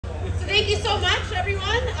Thank you so much,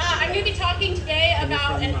 everyone. I'm going to be talking today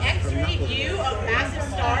about an X-ray view of massive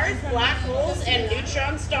stars, black holes, and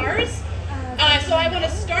neutron stars. So I want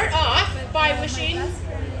to start off by wishing a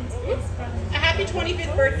happy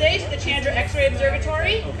 25th birthday to the Chandra X-ray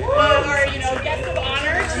Observatory, our guest of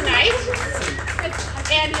honor tonight.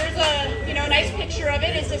 And here's a nice picture of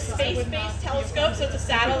it. It's a space-based telescope, so it's a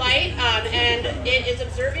satellite, and it is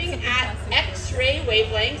observing at X-ray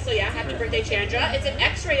wavelengths. So yeah, happy birthday, Chandra. It's an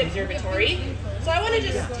X-ray observatory. So I want to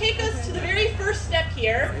just take us to the very first step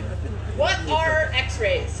here. What are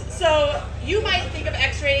X-rays? So you might think of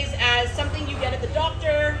X-rays as something you get at the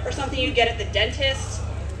doctor or something you get at the dentist.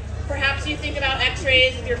 Perhaps you think about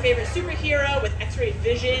X-rays as your favorite superhero with X-ray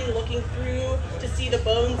vision, looking through to see the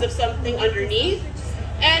bones of something underneath.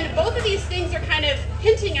 And both of these things are kind of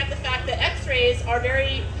hinting at the fact that X-rays are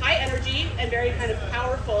very high energy and very kind of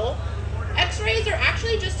powerful. X-rays are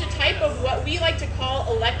actually just a type of what we like to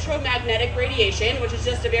call electromagnetic radiation, which is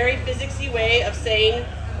just a very physicsy way of saying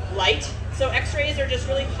light. So X-rays are just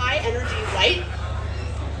really high energy light.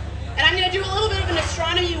 And I'm going to do a little bit of an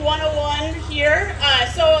astronomy 101 here.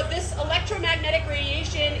 So this electromagnetic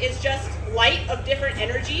radiation is just light of different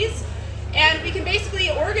energies. And we can basically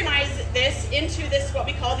organize this into this, what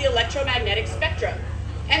we call the electromagnetic spectrum.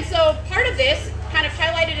 And so part of this, kind of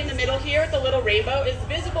highlighted in the middle here with the little rainbow, is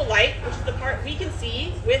visible light, which is the part we can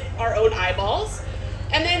see with our own eyeballs.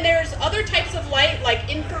 And then there's other types of light like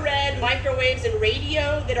infrared, microwaves, and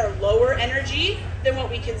radio that are lower energy than what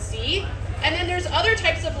we can see. And then there's other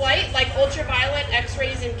types of light like ultraviolet,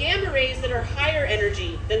 X-rays, and gamma rays that are higher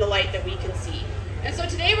energy than the light that we can see. And so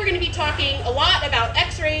today we're going to be talking a lot about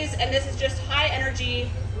X-rays, and this is just high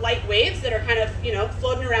energy light waves that are kind of,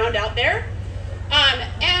 floating around out there.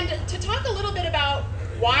 And to talk a little bit about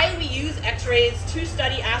why we use X-rays to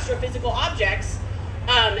study astrophysical objects,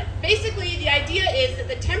 basically the idea is that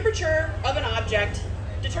the temperature of an object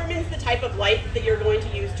determines the type of light that you're going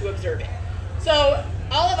to use to observe it. So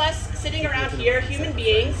all of us sitting around here, human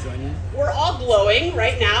beings, we're all glowing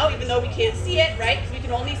right now, even though we can't see it, right? Because we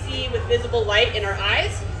can only see with visible light in our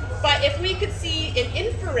eyes. But if we could see in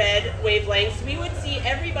infrared wavelengths, we would see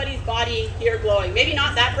everybody's body here glowing. Maybe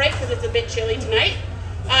not that bright because it's a bit chilly tonight.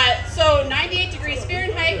 So 98 degrees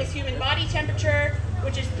Fahrenheit is human body temperature,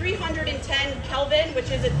 which is 310 Kelvin,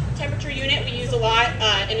 which is a temperature unit we use a lot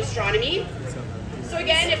in astronomy. So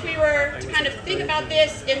again, if we were to kind of think about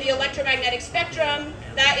this in the electromagnetic spectrum,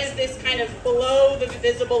 that is this kind of below the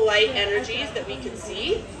visible light energies that we can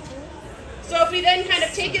see. So if we then kind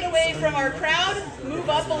of take it away from our crowd, move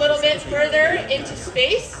up a little bit further into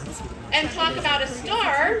space, and talk about a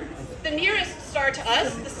star, the nearest star to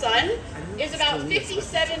us, the sun, is about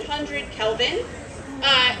 5,700 Kelvin.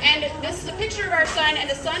 And this is a picture of our sun, and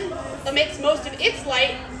the sun emits most of its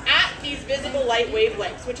light at these visible light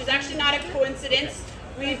wavelengths, which is actually not a coincidence.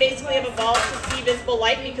 We basically have evolved to see visible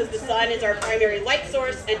light because the sun is our primary light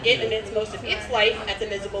source, and it emits most of its light at the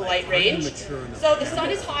visible light range. So the sun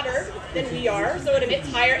is hotter than we are, so it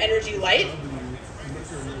emits higher energy light.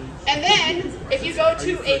 And then, if you go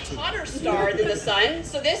to a hotter star than the sun,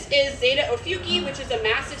 so this is Zeta Ophiuchi, which is a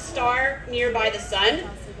massive star nearby the sun.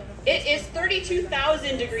 It is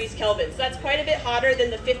 32,000 degrees Kelvin, so that's quite a bit hotter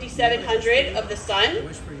than the 5,700 of the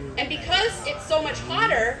sun. And because it's so much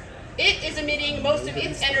hotter, it is emitting most of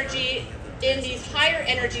its energy in these higher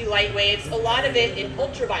energy light waves, a lot of it in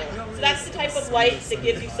ultraviolet. So that's the type of light that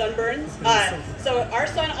gives you sunburns. So our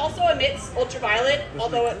sun also emits ultraviolet,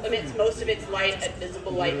 although it emits most of its light at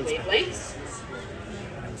visible light wavelengths.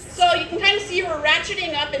 So you can kind of see we're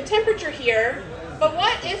ratcheting up in temperature here. But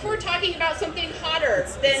what if we're talking about something hotter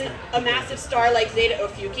than a massive star like Zeta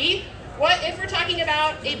Ophiuchi? What if we're talking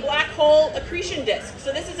about a black hole accretion disk?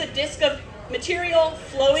 So this is a disk of material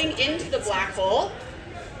flowing into the black hole.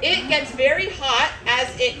 It gets very hot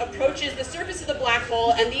as it approaches the surface of the black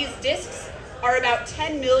hole, and these disks are about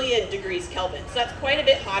 10 million degrees Kelvin. So that's quite a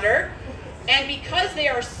bit hotter. And because they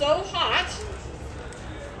are so hot,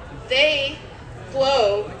 they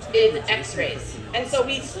glow in X-rays. And so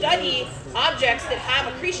we study objects that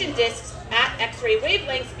have accretion disks at X-ray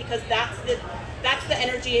wavelengths because that's the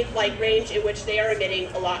energy light range in which they are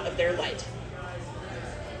emitting a lot of their light.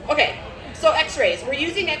 Okay, so X-rays. We're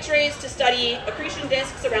using X-rays to study accretion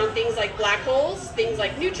disks around things like black holes, things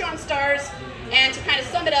like neutron stars, and to kind of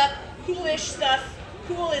sum it up, coolish stuff.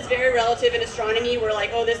 Cool is very relative in astronomy. We're like,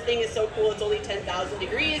 oh, this thing is so cool, it's only 10,000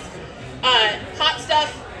 degrees. Hot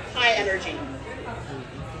stuff, high energy.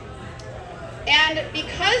 And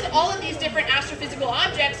because all of these different astrophysical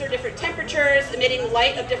objects are different temperatures, emitting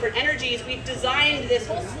light of different energies, we've designed this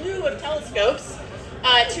whole slew of telescopes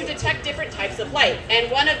to detect different types of light.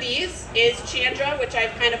 And one of these is Chandra, which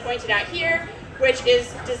I've kind of pointed out here, which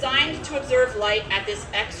is designed to observe light at this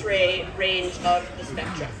X-ray range of the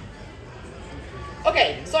spectrum.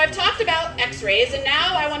 Okay, so I've talked about X-rays, and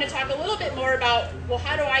now I want to talk a little bit more about, well,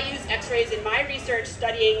 how do I use X-rays in my research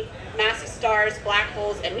studying massive stars, black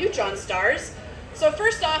holes, and neutron stars? So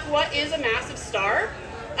first off, what is a massive star?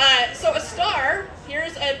 So a star,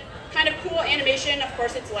 here's a kind of cool animation. Of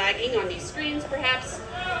course, it's lagging on these screens, perhaps.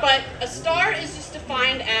 But a star is just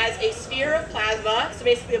defined as a sphere of plasma, so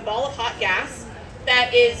basically a ball of hot gas,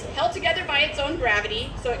 that is held together by its own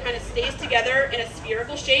gravity, so it kind of stays together in a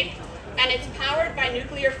spherical shape, and it's powered by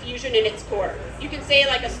nuclear fusion in its core. You can say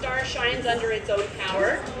like a star shines under its own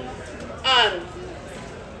power.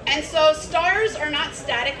 And so stars are not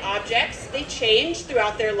static objects. They change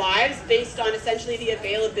throughout their lives based on essentially the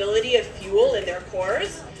availability of fuel in their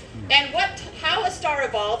cores. And how a star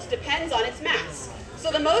evolves depends on its mass.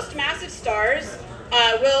 So the most massive stars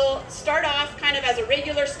will start off kind of as a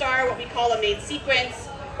regular star, what we call a main sequence,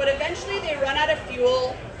 but eventually they run out of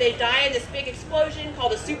fuel, they die in this big explosion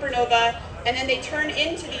called a supernova, and then they turn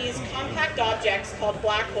into these compact objects called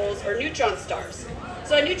black holes or neutron stars.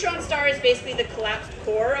 So a neutron star is basically the collapsed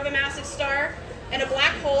core of a massive star, and a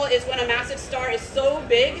black hole is when a massive star is so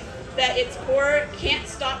big that its core can't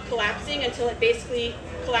stop collapsing until it basically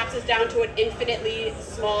collapses down to an infinitely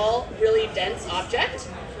small, really dense object.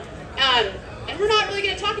 And we're not really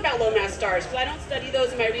going to talk about low mass stars because I don't study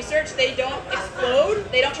those in my research. They don't explode,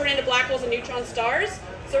 they don't turn into black holes and neutron stars.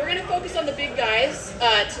 So we're going to focus on the big guys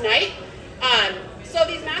tonight. So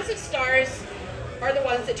these massive stars are the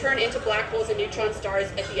ones that turn into black holes and neutron stars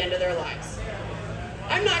at the end of their lives.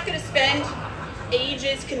 I'm not going to spend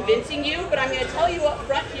ages convincing you, but I'm going to tell you up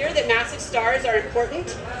front here that massive stars are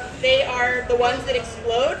important. They are the ones that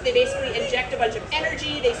explode. They basically inject a bunch of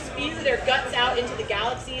energy. They spew their guts out into the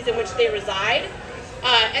galaxies in which they reside.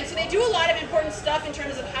 And so they do a lot of important stuff in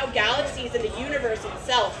terms of how galaxies and the universe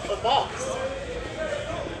itself evolves.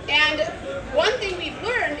 And one thing we've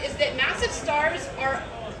learned is that massive stars are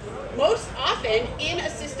most often in a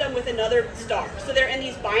system with another star. So they're in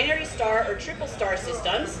these binary star or triple star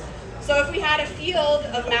systems. So if we had a field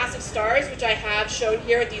of massive stars, which I have shown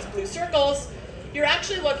here with these blue circles, you're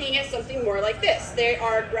actually looking at something more like this. They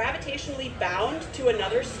are gravitationally bound to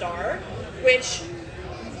another star, which,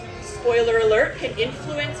 spoiler alert, can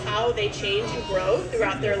influence how they change and grow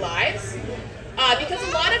throughout their lives. Because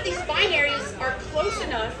a lot of these binaries are close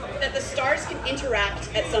enough that the stars can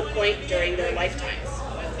interact at some point during their lifetimes.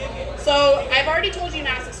 So I've already told you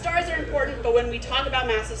massive stars are important, but when we talk about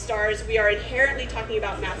massive stars, we are inherently talking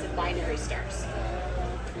about massive binary stars.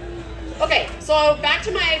 Okay, so back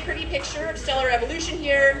to my pretty picture of stellar evolution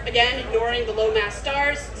here, again, ignoring the low mass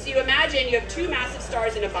stars. So you imagine you have two massive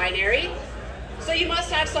stars in a binary. So you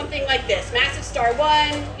must have something like this. Massive star 1,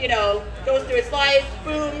 goes through its life,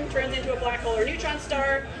 boom, turns into a black hole or neutron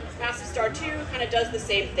star. Massive star 2 kind of does the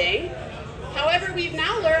same thing. However, we've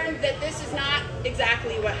now learned that this is not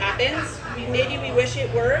exactly what happens. Maybe we wish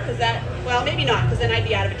it were, well, maybe not, because then I'd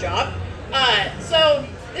be out of a job. So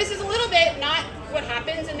this is a little bit not what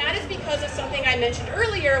happens, and that is because of something I mentioned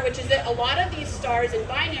earlier, which is that a lot of these stars and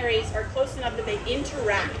binaries are close enough that they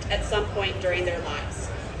interact at some point during their lives.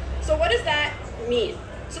 So what does that mean?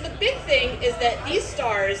 So the big thing is that these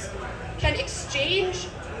stars can exchange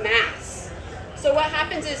mass. So what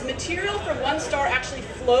happens is material from one star actually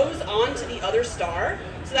flows onto the other star.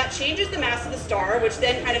 So that changes the mass of the star, which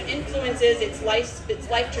then kind of influences its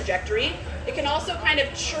life trajectory. It can also kind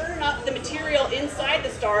of churn up the material inside the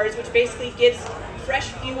stars, which basically gives fresh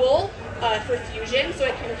fuel for fusion, so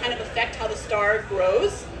it can kind of affect how the star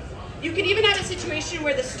grows. You can even have a situation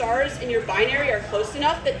where the stars in your binary are close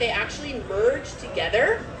enough that they actually merge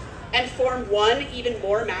together and form one even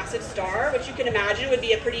more massive star, which you can imagine would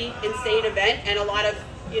be a pretty insane event and a lot of,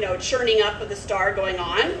 churning up of the star going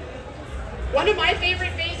on. One of my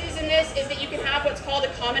favorite phases in this is that you can have what's called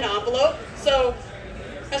a common envelope. So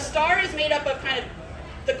a star is made up of kind of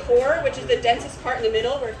the core, which is the densest part in the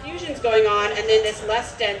middle where fusion's going on, and then this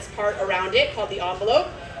less dense part around it called the envelope.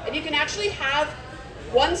 And you can actually have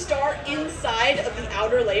one star inside of the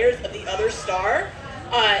outer layers of the other star.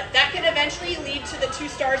 That can eventually lead to the two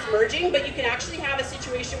stars merging, but you can actually have a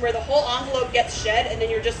situation where the whole envelope gets shed and then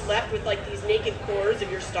you're just left with like these naked cores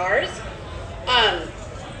of your stars.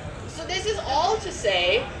 So this is all to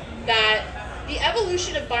say that the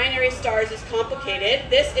evolution of binary stars is complicated.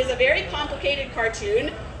 This is a very complicated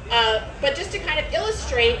cartoon, but just to kind of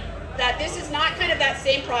illustrate that this is not kind of that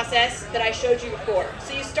same process that I showed you before.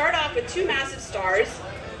 So you start off with two massive stars,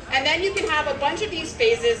 and then you can have a bunch of these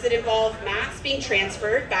phases that involve mass being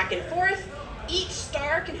transferred back and forth, each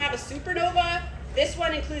star can have a supernova. This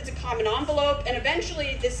one includes a common envelope, and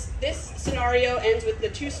eventually this scenario ends with the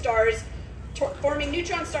two stars forming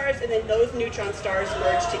neutron stars, and then those neutron stars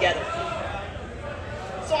merge together.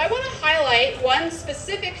 So I want to highlight one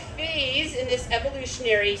specific phase in this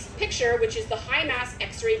evolutionary picture, which is the high mass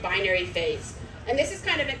X-ray binary phase. And this is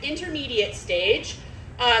kind of an intermediate stage.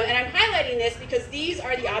 And I'm highlighting this because these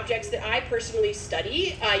are the objects that I personally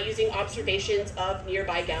study using observations of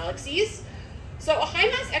nearby galaxies. So a high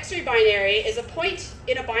mass X-ray binary is a point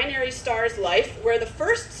in a binary star's life where the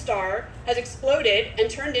first star has exploded and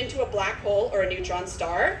turned into a black hole or a neutron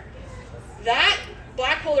star. That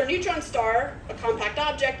black hole or neutron star, a compact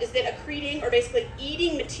object, is then accreting or basically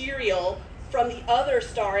eating material from the other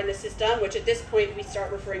star in the system, which at this point we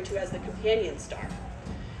start referring to as the companion star.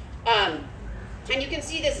 And you can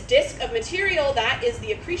see this disk of material, that is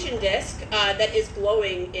the accretion disk that is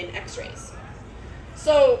glowing in X-rays.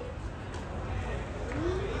 So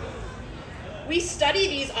we study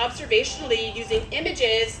these observationally using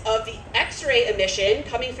images of the X-ray emission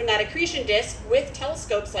coming from that accretion disk with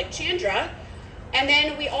telescopes like Chandra. And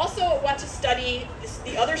then we also want to study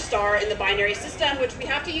the other star in the binary system, which we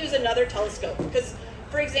have to use another telescope. Because,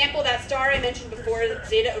 for example, that star I mentioned before,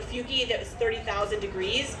 Zeta Ophiuchi, that was 30,000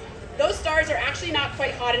 degrees, those stars are actually not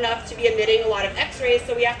quite hot enough to be emitting a lot of X-rays,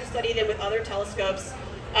 so we have to study them with other telescopes,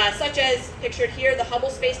 such as pictured here, the Hubble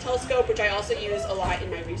Space Telescope, which I also use a lot in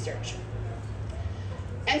my research.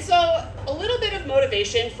 And so a little bit of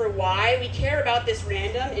motivation for why we care about this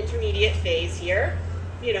random intermediate phase here.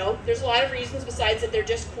 You know, there's a lot of reasons besides that they're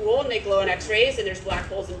just cool and they glow in X-rays and there's black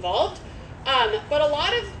holes involved. But a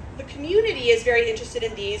lot of the community is very interested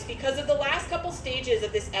in these because of the last couple stages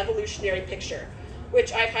of this evolutionary picture,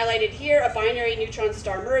 which I've highlighted here, a binary neutron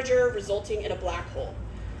star merger resulting in a black hole.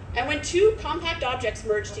 And when two compact objects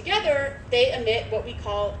merge together, they emit what we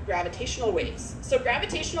call gravitational waves. So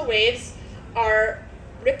gravitational waves are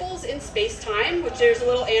ripples in space-time, which there's a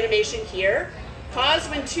little animation here, caused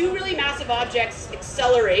when two really massive objects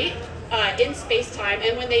accelerate in space-time,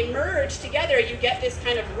 and when they merge together, you get this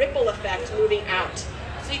kind of ripple effect moving out.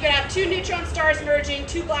 So you could have two neutron stars merging,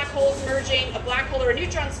 two black holes merging, a black hole or a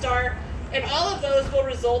neutron star, and all of those will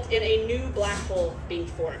result in a new black hole being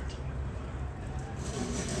formed.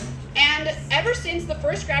 And ever since the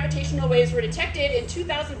first gravitational waves were detected in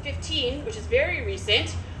 2015, which is very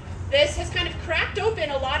recent, this has kind of cracked open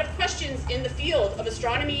a lot of questions in the field of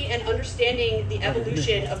astronomy and understanding the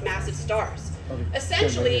evolution of massive stars.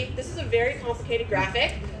 Essentially, this is a very complicated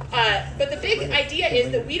graphic, but the big idea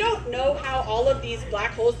is that we don't know how all of these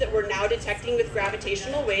black holes that we're now detecting with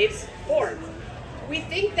gravitational waves form. We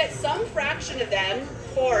think that some fraction of them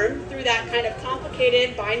form through that kind of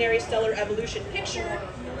complicated binary stellar evolution picture,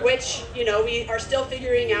 which, you know, we are still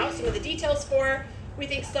figuring out some of the details for. We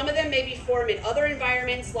think some of them maybe form in other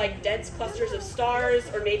environments like dense clusters of stars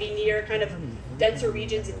or maybe near kind of denser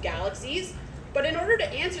regions in galaxies. But in order to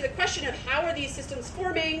answer the question of how are these systems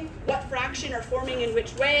forming, what fraction are forming in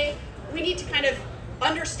which way, we need to kind of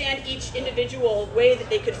understand each individual way that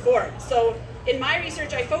they could form. So in my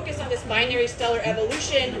research, I focus on this binary stellar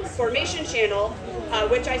evolution formation channel,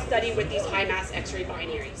 which I study with these high mass X-ray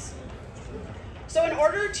binaries. So in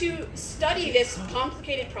order to study this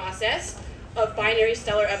complicated process of binary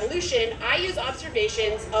stellar evolution, I use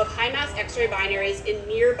observations of high mass X-ray binaries in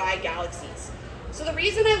nearby galaxies. So the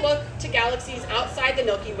reason I look to galaxies outside the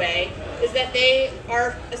Milky Way is that they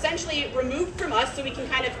are essentially removed from us so we can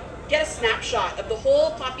kind of get a snapshot of the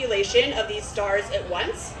whole population of these stars at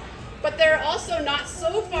once. But they're also not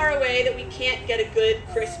so far away that we can't get a good,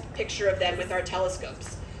 crisp picture of them with our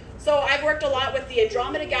telescopes. So I've worked a lot with the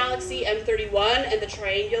Andromeda Galaxy M31 and the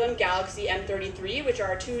Triangulum Galaxy M33, which are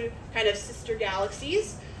our two kind of sister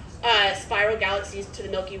galaxies, spiral galaxies to the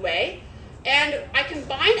Milky Way. And I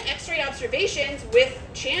combine X-ray observations with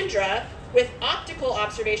Chandra with optical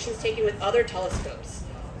observations taken with other telescopes.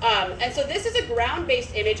 And so this is a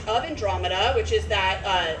ground-based image of Andromeda, which is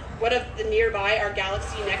that one of the nearby, our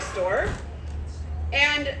galaxy next door.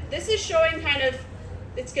 And this is showing kind of,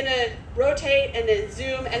 it's going to rotate and then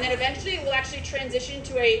zoom, and then eventually it will actually transition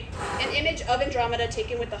to an image of Andromeda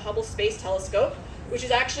taken with the Hubble Space Telescope, which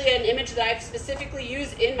is actually an image that I've specifically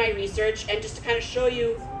used in my research, and just to kind of show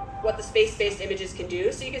you what the space-based images can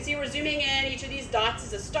do. So you can see we're zooming in, each of these dots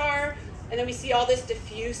is a star, and then we see all this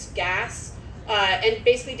diffuse gas, and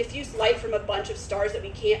basically diffuse light from a bunch of stars that we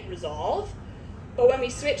can't resolve. But when we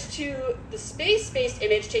switch to the space-based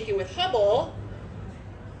image taken with Hubble,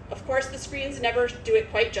 of course the screens never do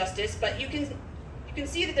it quite justice, but you can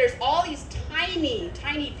see that there's all these tiny,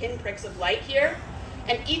 tiny pinpricks of light here.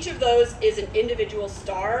 and each of those is an individual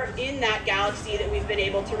star in that galaxy that we've been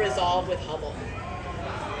able to resolve with Hubble.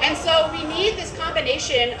 And so we need this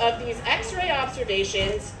combination of these X-ray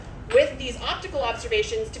observations with these optical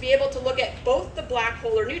observations to be able to look at both the black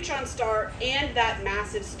hole or neutron star and that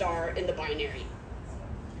massive star in the binary.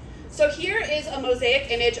 So here is a mosaic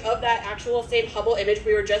image of that actual same Hubble image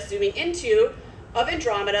we were just zooming into of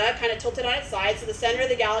Andromeda, kind of tilted on its side. So the center of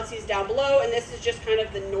the galaxy is down below, and this is just kind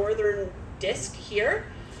of the northern disk here.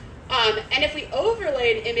 And if we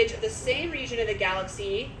overlay an image of the same region of the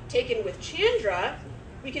galaxy taken with Chandra,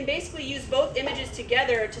 we can basically use both images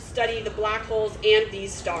together to study the black holes and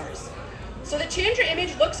these stars. So the Chandra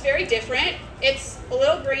image looks very different. It's a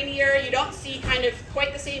little grainier. You don't see kind of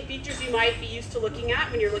quite the same features you might be used to looking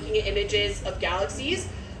at when you're looking at images of galaxies.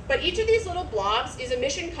 But each of these little blobs is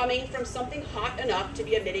emission coming from something hot enough to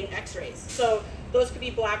be emitting X-rays. So those could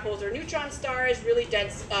be black holes or neutron stars, really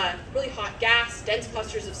dense, really hot gas, dense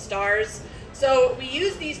clusters of stars. So we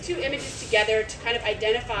use these two images together to kind of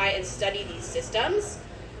identify and study these systems.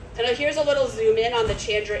 And here's a little zoom in on the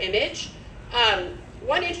Chandra image.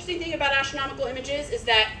 One interesting thing about astronomical images is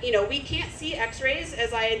that, we can't see X-rays.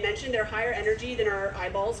 As I had mentioned, they're higher energy than our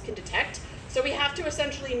eyeballs can detect. So we have to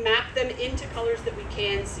essentially map them into colors that we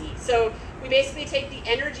can see. So we basically take the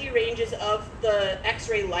energy ranges of the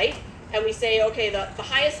X-ray light, and we say, okay, the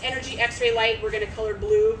highest energy X-ray light, we're going to color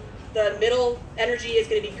blue. The middle energy is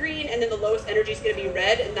going to be green, and then the lowest energy is going to be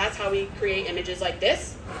red, and that's how we create images like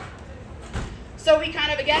this. So we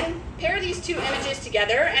kind of, again, pair these two images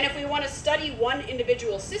together, and if we want to study one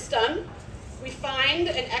individual system, we find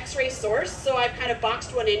an X-ray source. So I've kind of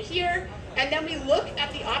boxed one in here, and then we look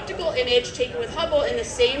at the optical image taken with Hubble in the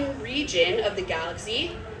same region of the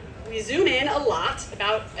galaxy. We zoom in a lot,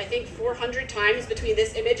 about, I think, 400 times between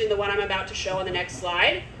this image and the one I'm about to show on the next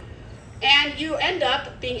slide. And you end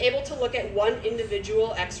up being able to look at one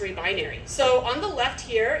individual X-ray binary. So on the left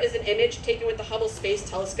here is an image taken with the Hubble Space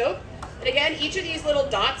Telescope. And again, each of these little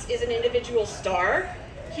dots is an individual star.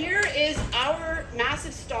 Here is our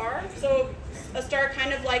massive star, so a star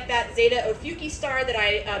kind of like that Zeta Ophiuchi star that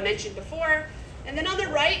I mentioned before. And then on the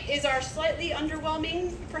right is our slightly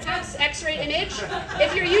underwhelming, perhaps, X-ray image.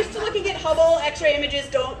 If you're used to looking at Hubble, X-ray images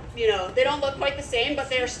don't, they don't look quite the same, but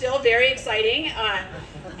they're still very exciting.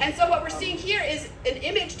 And so what we're seeing here is an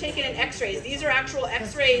image taken in X-rays. These are actual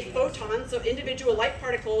X-ray photons, so individual light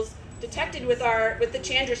particles detected with the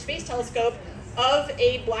Chandra Space Telescope of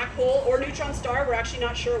a black hole or neutron star, we're actually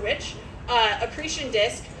not sure which, accretion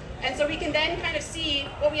disk. And so we can then kind of see,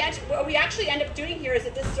 what we actually end up doing here is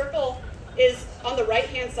that this circle is, on the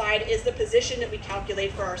right-hand side, is the position that we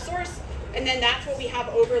calculate for our source, and then that's what we have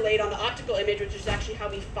overlaid on the optical image, which is actually how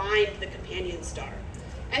we find the companion star.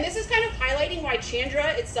 And this is kind of highlighting why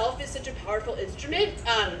Chandra itself is such a powerful instrument.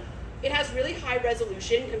 It has really high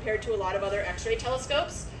resolution compared to a lot of other X-ray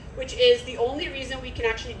telescopes, which is the only reason we can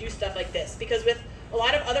actually do stuff like this. Because with a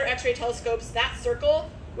lot of other X-ray telescopes, that circle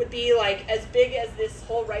would be like as big as this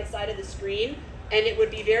whole right side of the screen, and it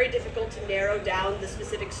would be very difficult to narrow down the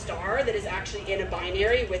specific star that is actually in a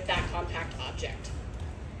binary with that compact object.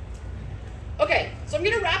 Okay, so I'm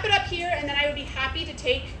going to wrap it up here, and then I would be happy to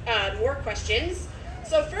take more questions.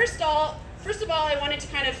 So first of all, I wanted to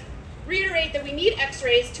kind of reiterate that we need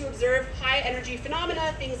X-rays to observe high energy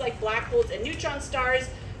phenomena, things like black holes and neutron stars,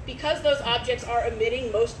 because those objects are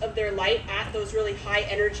emitting most of their light at those really high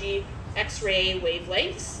energy X-ray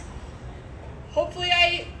wavelengths. Hopefully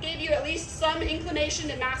I gave you at least some inclination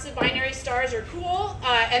that massive binary stars are cool,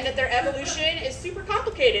 and that their evolution is super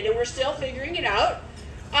complicated and we're still figuring it out.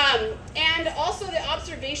 And also the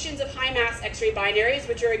observations of high mass X-ray binaries,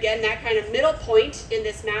 which are again that kind of middle point in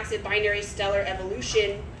this massive binary stellar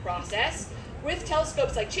evolution process, with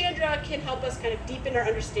telescopes like Chandra can help us kind of deepen our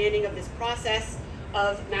understanding of this process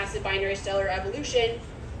of massive binary stellar evolution.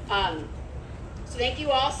 So thank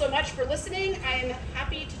you all so much for listening. I am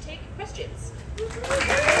happy to take questions.